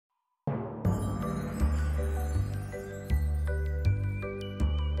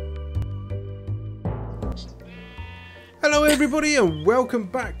Hello everybody and welcome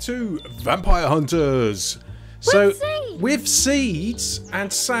back to Vampire Hunters. So with seeds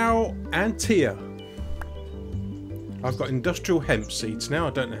and Sal and Tia. I've got industrial hemp seeds now,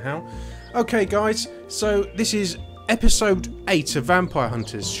 I don't know how. Okay guys, so this is episode 8 of Vampire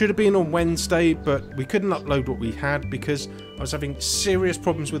Hunters. Should have been on Wednesday, but we couldn't upload what we had because I was having serious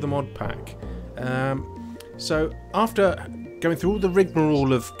problems with the mod pack. So after going through all the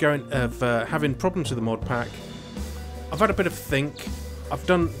rigmarole of having problems with the mod pack, I've had a bit of a think. I've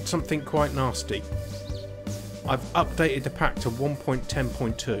done something quite nasty. I've updated the pack to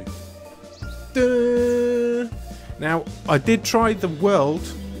 1.10.2. Now, I did try the world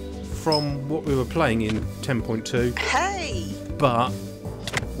from what we were playing in 10.2. Hey! But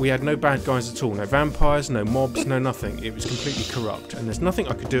we had no bad guys at all. No vampires, no mobs, no nothing. It was completely corrupt. And there's nothing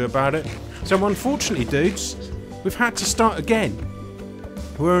I could do about it. So unfortunately, dudes, we've had to start again.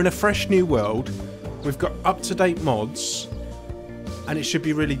 We're in a fresh new world. We've got up-to-date mods, and it should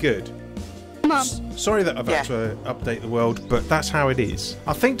be really good. Mum. Sorry that I've had to update the world, but that's how it is.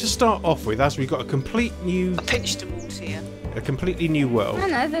 I think to start off with, as we've got a complete new... I pinched them all here. A completely new world,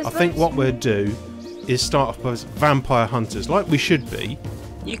 I think what we'll do is start off as Vampire Hunters, like we should be.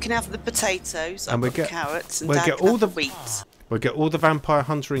 You can have the potatoes, and I've got carrots, and we'll Dad get can all have the wheat. We'll get all the vampire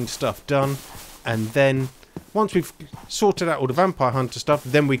huntering stuff done, and then... once we've sorted out all the vampire hunter stuff,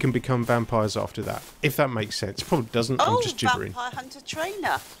 then we can become vampires after that. If that makes sense. Probably doesn't. I'm just gibbering. Vampire hunter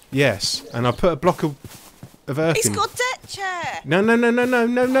trainer. Yes, and I put a block of earth He's in. got deck chair. No.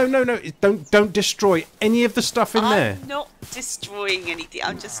 Don't destroy any of the stuff in there. I'm not destroying anything.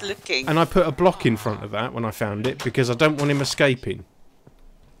 I'm just looking. And I put a block in front of that when I found it because I don't want him escaping.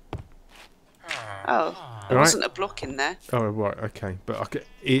 Oh. There wasn't a block in there. Oh, right, okay. But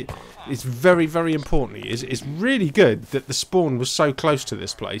it's very, very important. It's really good that the spawn was so close to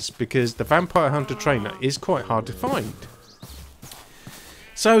this place because the Vampire Hunter Trainer is quite hard to find.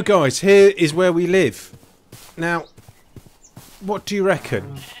 So, guys, here is where we live. Now, what do you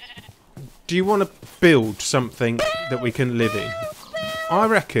reckon? Do you want to build something that we can live in? I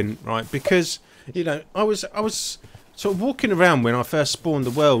reckon, right, because, you know, I was sort of walking around when I first spawned the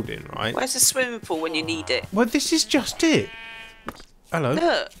world in, right? Where's the swimming pool when you need it? Well, this is just it. Hello.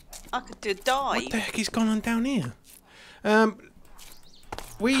 Look, I could do a dive. What the heck is going on down here?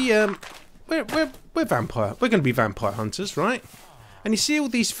 We're vampire. We're going to be vampire hunters, right? And you see all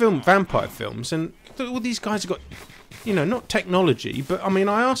these vampire films, and all these guys have got, you know, not technology, but I mean,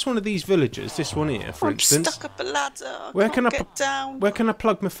 I asked one of these villagers, this one here, for instance. I'm stuck up a ladder. Where can I get down? Where can I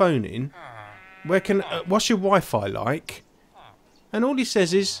plug my phone in? What's your Wi-Fi like? And all he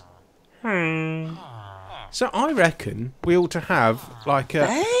says is, So I reckon we ought to have like a.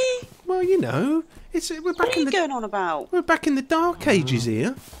 Hey? Well, you know, we're back in the. What are you going on about? We're back in the Dark Ages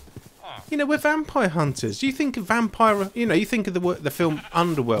here. You know, we're vampire hunters. You think of vampire, you know, you think of the film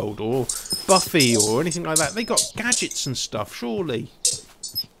Underworld or Buffy or anything like that. They got gadgets and stuff, surely.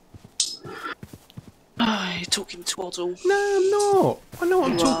 Oh, you're talking twaddle. No, I'm not. I know what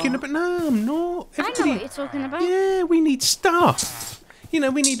I'm talking about. No, I'm not. I know what you're talking about. Yeah, we need stuff. You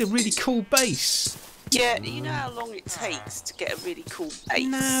know, we need a really cool base. Yeah, you know how long it takes to get a really cool base?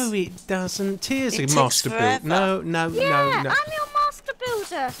 No, it doesn't. Tia's a It master takes builder. forever. No. Yeah, I'm your master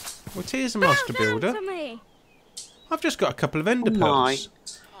builder. Well, Tia's a master builder. To me. I've just got a couple of ender Oh my. pearls.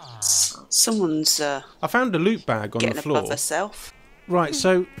 Someone's I found a loot bag on getting the floor. above herself. Right,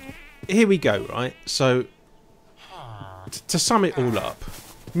 so here we go, right? So, to sum it all up,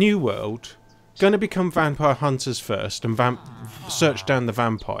 new world, going to become vampire hunters first and search down the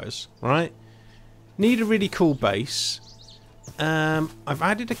vampires, right? Need a really cool base. I've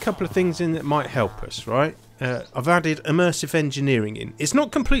added a couple of things in that might help us, right? I've added immersive engineering in. It's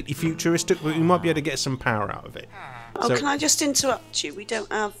not completely futuristic, but we might be able to get some power out of it. Oh, So- can I just interrupt you? We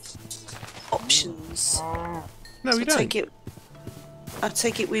don't have options. No, we don't. I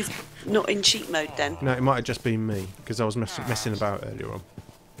take it we've not in cheat mode then. No, it might have just been me, because I was messing about earlier on.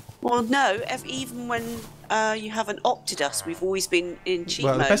 Well, no. Even when you haven't opted us, we've always been in cheat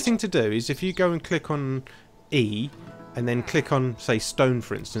Well, mode. the best thing to do is if you go and click on E, and then click on, say, stone,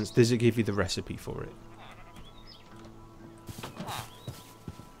 for instance, does it give you the recipe for it?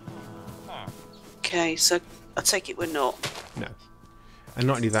 Okay, so I take it we're not. No. And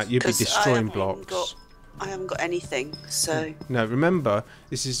not only that, you'd be 'Cause destroying blocks. I haven't got anything, so No, remember,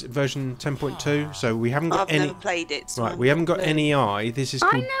 this is version 10.2, so we haven't got I've any... never played it. So Right, I'm we haven't got not NEI. This is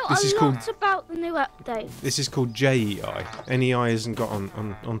called... I know this is called... about the new update. This is called JEI. NEI hasn't got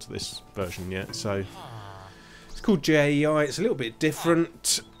onto this version yet, so... It's called JEI. It's a little bit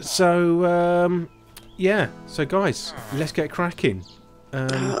different. So, yeah. So, guys, let's get cracking.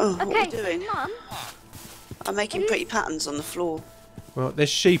 What are Okay, we doing? Mum. I'm making pretty patterns on the floor. Well, there's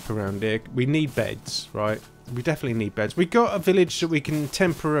sheep around here. We need beds, right? We definitely need beds. We got a village that we can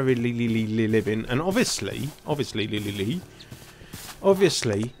temporarily live in, and obviously,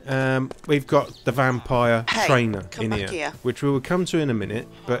 we've got the vampire trainer in here, which we will come to in a minute.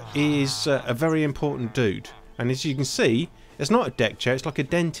 But he is a very important dude, and as you can see, it's not a deck chair; it's like a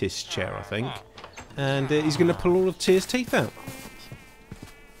dentist chair, I think. And he's going to pull all of Tia's teeth out.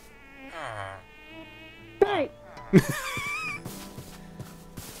 Right.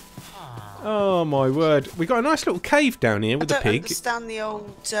 Oh my word! We got a nice little cave down here with the pig. I don't understand the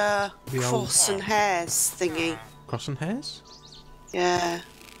old cross and hairs thingy. Cross and hairs? Yeah.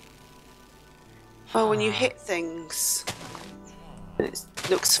 Well, when you hit things, it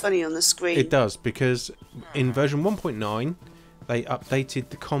looks funny on the screen. It does, because in version 1.9 they updated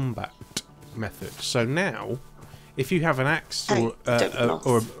the combat method. So now, if you have an axe or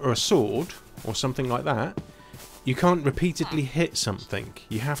a sword or something like that, you can't repeatedly hit something.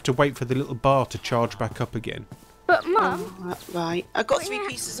 You have to wait for the little bar to charge back up again. But Mum... right. I've got 3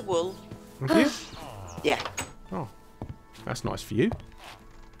 pieces of wool. Have you? Yeah. Oh, that's nice for you.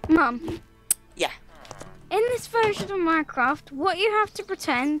 Mum. Yeah. In this version of Minecraft, what you have to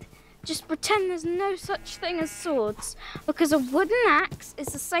pretend, just pretend there's no such thing as swords. Because a wooden axe is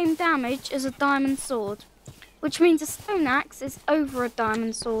the same damage as a diamond sword. Which means a stone axe is over a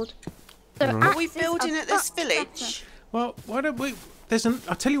diamond sword. So are we building at this village? Well, why don't we...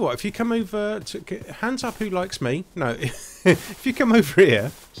 I'll tell you what, if you come over... hands up who likes me. No, if you come over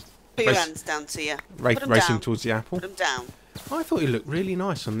here... Put your hands down to you. Racing towards the apple. Put them down. I thought it looked really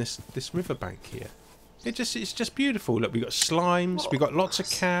nice on this riverbank here. It's just beautiful. Look, we've got slimes, we've got lots of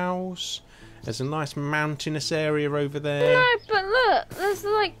cows. There's a nice mountainous area over there. No, but look, there's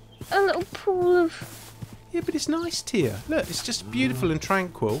like a little pool of... Yeah, but it's nice here. Look, it's just beautiful and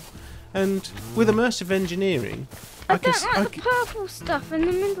tranquil. And with immersive engineering, I don't like the purple stuff in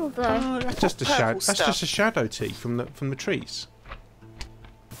the middle though. Oh, that's just a shadow. That's just a shadow tea from the trees.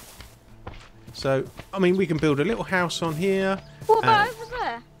 So, I mean, we can build a little house on here. What about over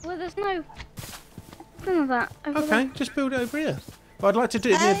there, where there's none of that? Over there? Just build it over here. But I'd like to do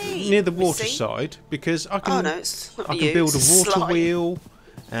it near the water side because I can. Oh no, it's not I can build a water wheel.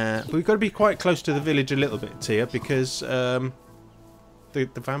 But we've got to be quite close to the village a little bit, Tia, because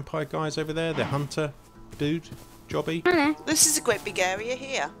the vampire guys over there, the hunter dude, Jobby. This is a great big area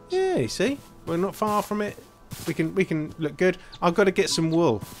here. Yeah, you see, we're not far from it. We can look good. I've got to get some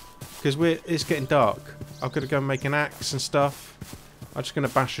wool because it's getting dark. I've got to go and make an axe and stuff. I'm just going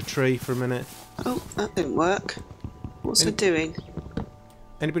to bash a tree for a minute. Oh, that didn't work. What's it doing?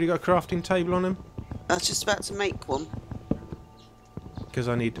 Anybody got a crafting table on him? I was just about to make one. Because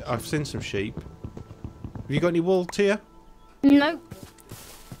I've seen some sheep. Have you got any wool, Tia? No.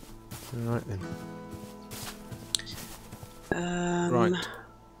 Alright then. Right.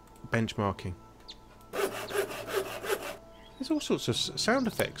 Benchmarking. There's all sorts of sound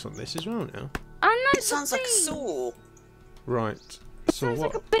effects on this as well now. I know. It sounds like a saw. Right. It sounds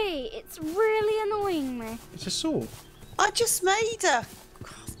like a bee. It's really annoying me. It's a saw. I just made a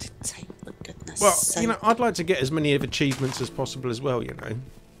crafted table, for goodness Well, sake. you know, I'd like to get as many of achievements as possible as well, you know.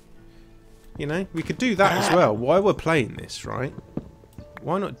 You know, we could do that as well while we're playing this, right?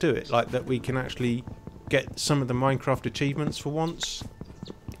 Why not do it like that we can actually get some of the Minecraft achievements for once,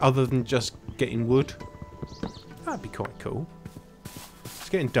 other than just getting wood? That'd be quite cool. It's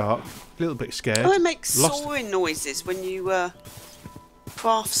getting dark, a little bit scared. Oh, it makes sawing noises when you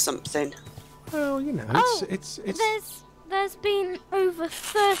craft something. Well, you know, it's There's been over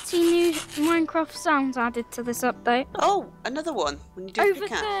 30 new Minecraft sounds added to this update. Oh, another one when you do over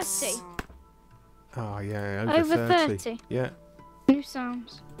pickaxe. 30. Oh yeah, Over 30. Yeah. New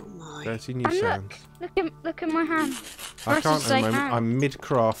sounds. Oh my. 30 new sounds. Look at my hand. I can't at the moment. I'm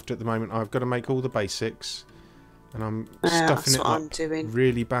mid-craft at the moment. I've got to make all the basics. And I'm stuffing it up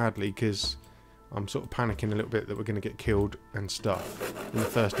really badly because I'm sort of panicking a little bit that we're going to get killed and stuff in the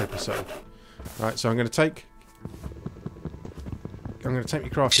first episode. Right, so I'm going to take my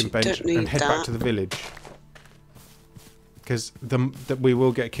crafting bench and head back to the village. Because we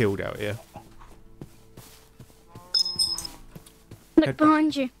will get killed out here. Look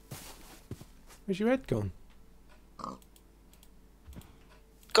behind you. Where's your head gone?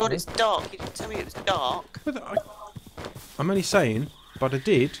 God, it's dark. You didn't tell me it was dark. I'm only saying, but I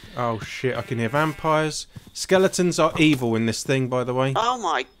did. Oh shit, I can hear vampires. Skeletons are evil in this thing, by the way. Oh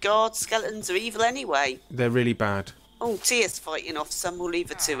my God, skeletons are evil anyway. They're really bad. Oh, Tia's fighting off some. We'll leave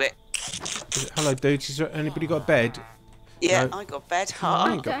her to it. Hello, dudes. Has anybody got a bed? Yeah, No. I got bed.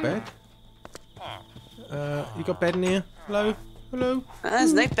 I ain't got bed. You got bed in here? Hello? Hello?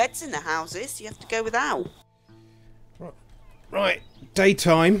 There's no beds in the houses. You have to go without. Right,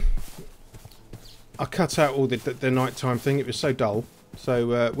 daytime. I cut out all the nighttime thing. It was so dull.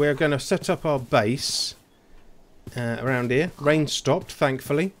 So we're going to set up our base around here. Rain stopped,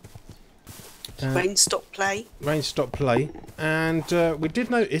 thankfully. Rain stop play. Rain stopped play. And we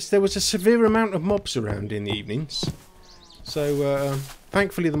did notice there was a severe amount of mobs around in the evenings. So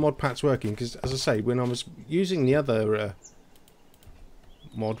thankfully the mod pack's working. Because, as I say, when I was using the other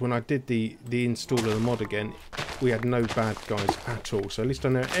mod, when I did the install of the mod again, we had no bad guys at all. So at least I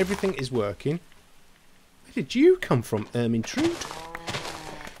know everything is working. Where did you come from, Ermintrude?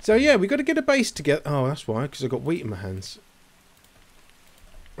 So yeah, we got to get a base together. Oh, that's why, because I've got wheat in my hands.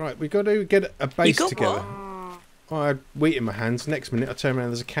 Right, we got to get a base together. Oh, I had wheat in my hands. Next minute, I turn around,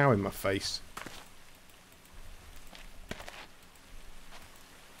 there's a cow in my face.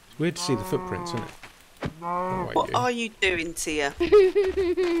 It's weird to see the footprints, isn't it? Oh, what are you doing, Tia? Oh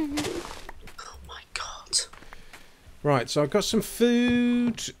my god. Right, so I've got some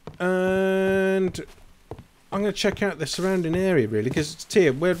food, and I'm going to check out the surrounding area, really, because,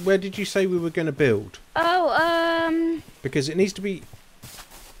 Tia, where did you say we were going to build? Oh, Because it needs to be...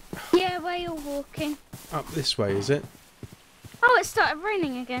 yeah, where you're walking. Up this way, is it? Oh, it started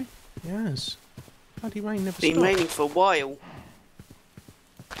raining again. Yes. Bloody rain never Been stops. raining for a while.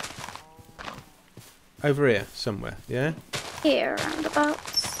 Over here, somewhere, yeah? Here,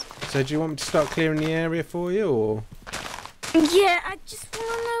 roundabouts. So do you want me to start clearing the area for you, or...? Yeah, I just want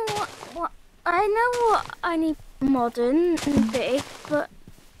to know what... I know what I need modern and big, but...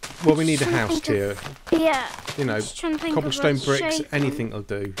 Well, we need a house here. Yeah. You know, Just trying to think of cobblestone a bricks, shape. anything will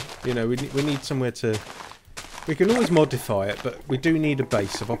do. You know, we need somewhere to... We can always modify it, but we do need a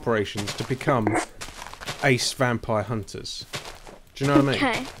base of operations to become ace vampire hunters. Do you know what I mean?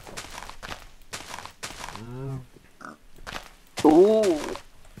 Okay. Ooh.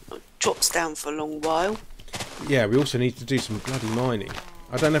 Drops down for a long while. Yeah, we also need to do some bloody mining.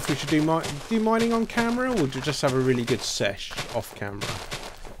 I don't know if we should do mining on camera, or just have a really good sesh off camera.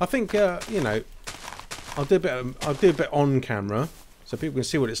 I think you know, I'll do a bit on camera so people can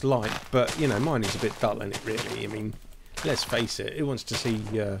see what it's like. But you know, mining's a bit dull, isn't it? Really, I mean, let's face it. Who wants to see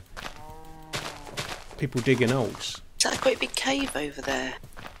people digging holes? Is that a great big cave over there?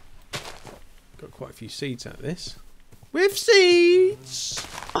 Got quite a few seeds out of this. With seeds.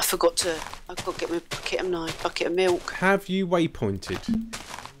 I've got to get my bucket of milk. Have you waypointed?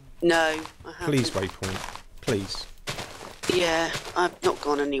 No, I haven't. Please waypoint, please. Yeah, I've not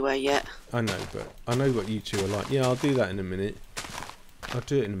gone anywhere yet. I know, but I know what you two are like. Yeah, I'll do that in a minute. I'll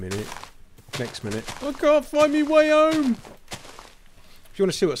do it in a minute. Next minute. I can't find me way home. If you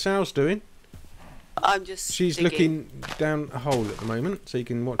want to see what Sal's doing, I'm just. she's digging. looking down a hole at the moment, so you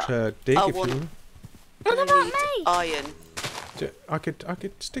can watch her dig I if you want- want. What I about need me? iron. I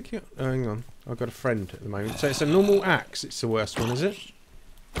could stick you. Oh, hang on, I've got a friend at the moment. So it's a normal axe. It's the worst one, is it?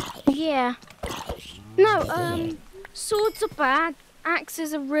 Yeah. No, swords are bad.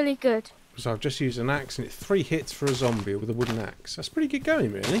 Axes are really good. So I've just used an axe, and it's 3 hits for a zombie with a wooden axe. That's pretty good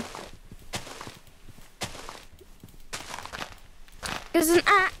going, really. Because an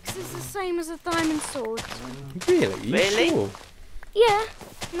axe is the same as a diamond sword. Really? You Really? Sure? Yeah.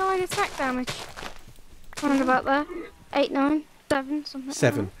 9 attack damage. Around about there. 8, 9, 7, something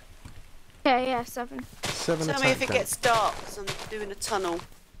 7. like that. Okay, yeah, 7. 7 Tell attack me if it damage. gets dark, because I'm doing a tunnel.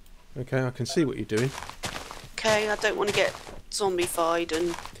 Okay, I can see what you're doing. Okay, I don't want to get zombified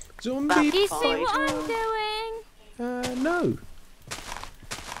and. Zombie. Do you see Fine. what I'm doing? No.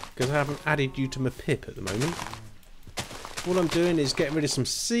 Because I haven't added you to my pip at the moment. All I'm doing is getting rid of some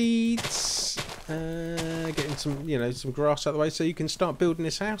seeds, getting some, you know, some grass out of the way so you can start building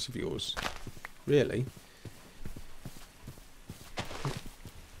this house of yours. Really.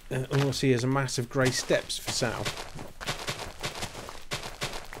 All I see is a massive grey steps for Sal.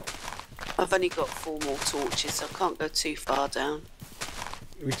 I've only got 4 more torches, so I can't go too far down.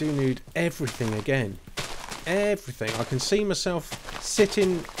 We do need everything again. Everything. I can see myself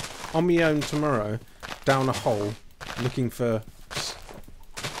sitting on my own tomorrow down a hole looking for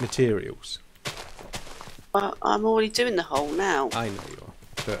materials. But I'm already doing the hole now. I know you are,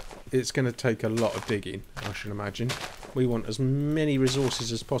 but it's going to take a lot of digging, I should imagine. We want as many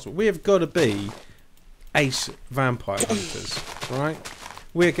resources as possible. We have got to be ace vampire hunters, right?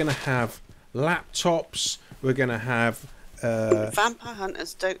 We're going to have laptops. We're going to have... Vampire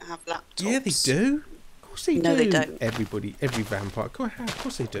hunters don't have laptops. Yeah, they do. Of course they do. No, they don't. Every vampire. Of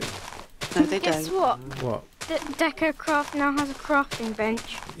course they do. No, they Guess don't. what? What? Deco Craft now has a crafting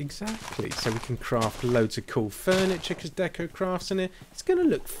bench. Exactly. So we can craft loads of cool furniture because Deco Crafts in here. It's going to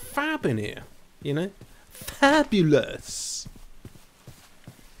look fab in here. You know? Fabulous.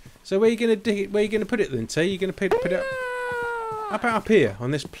 So where are you going to dig it? Where are you going to put it then, T? You're going to put it up? How about up here,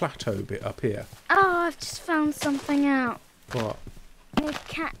 on this plateau bit up here? Oh, I've just found something out. What? I need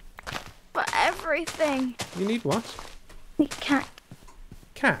cat for everything. You need what? I need cat.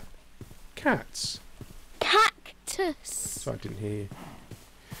 Cat. Cats. Cactus. Sorry, I didn't hear you.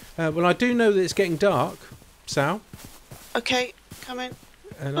 Well, I do know that it's getting dark, Sal. Okay, come in.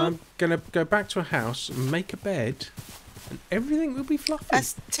 And I'm going to go back to a house and make a bed. And everything will be fluffy.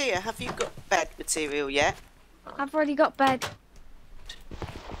 Tia, have you got bed material yet? I've already got bed.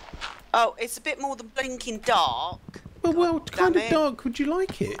 Oh, it's a bit more than blinking dark. Well, what kind of it. dark would you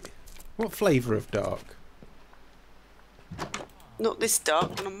like it? What flavour of dark? Not this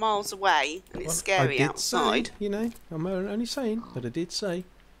dark, and I'm miles away, and it's Well, scary I did outside. Say, you know, I'm only saying that I did say.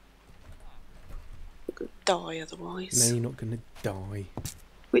 I'm gonna die otherwise. No, you're not going to die.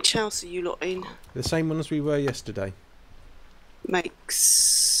 Which house are you lot in? The same one as we were yesterday.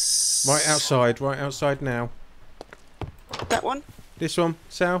 Makes... Right outside now. That one? This one,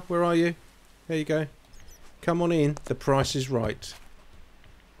 Sal, where are you? There you go. Come on in, the price is right.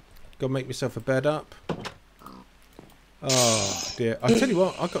 Gotta make myself a bed up. Oh dear. I tell you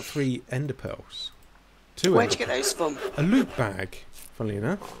what, I got 3 ender pearls. 2 Where'd you get those from? A loot bag, funnily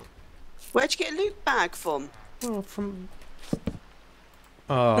enough. Where'd you get a loot bag from? Well, from...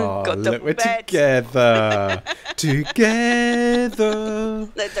 Oh, Got look, double we're bed. together. Together.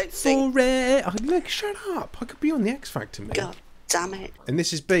 No, don't sing. Oh, look, shut up. I could be on the X Factor, mate. God damn it. And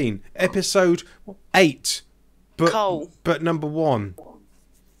this has been episode 8. Cole. But number 1.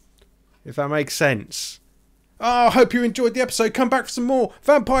 If that makes sense. Oh, I hope you enjoyed the episode. Come back for some more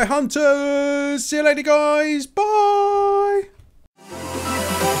Vampire Hunters. See you later, guys. Bye.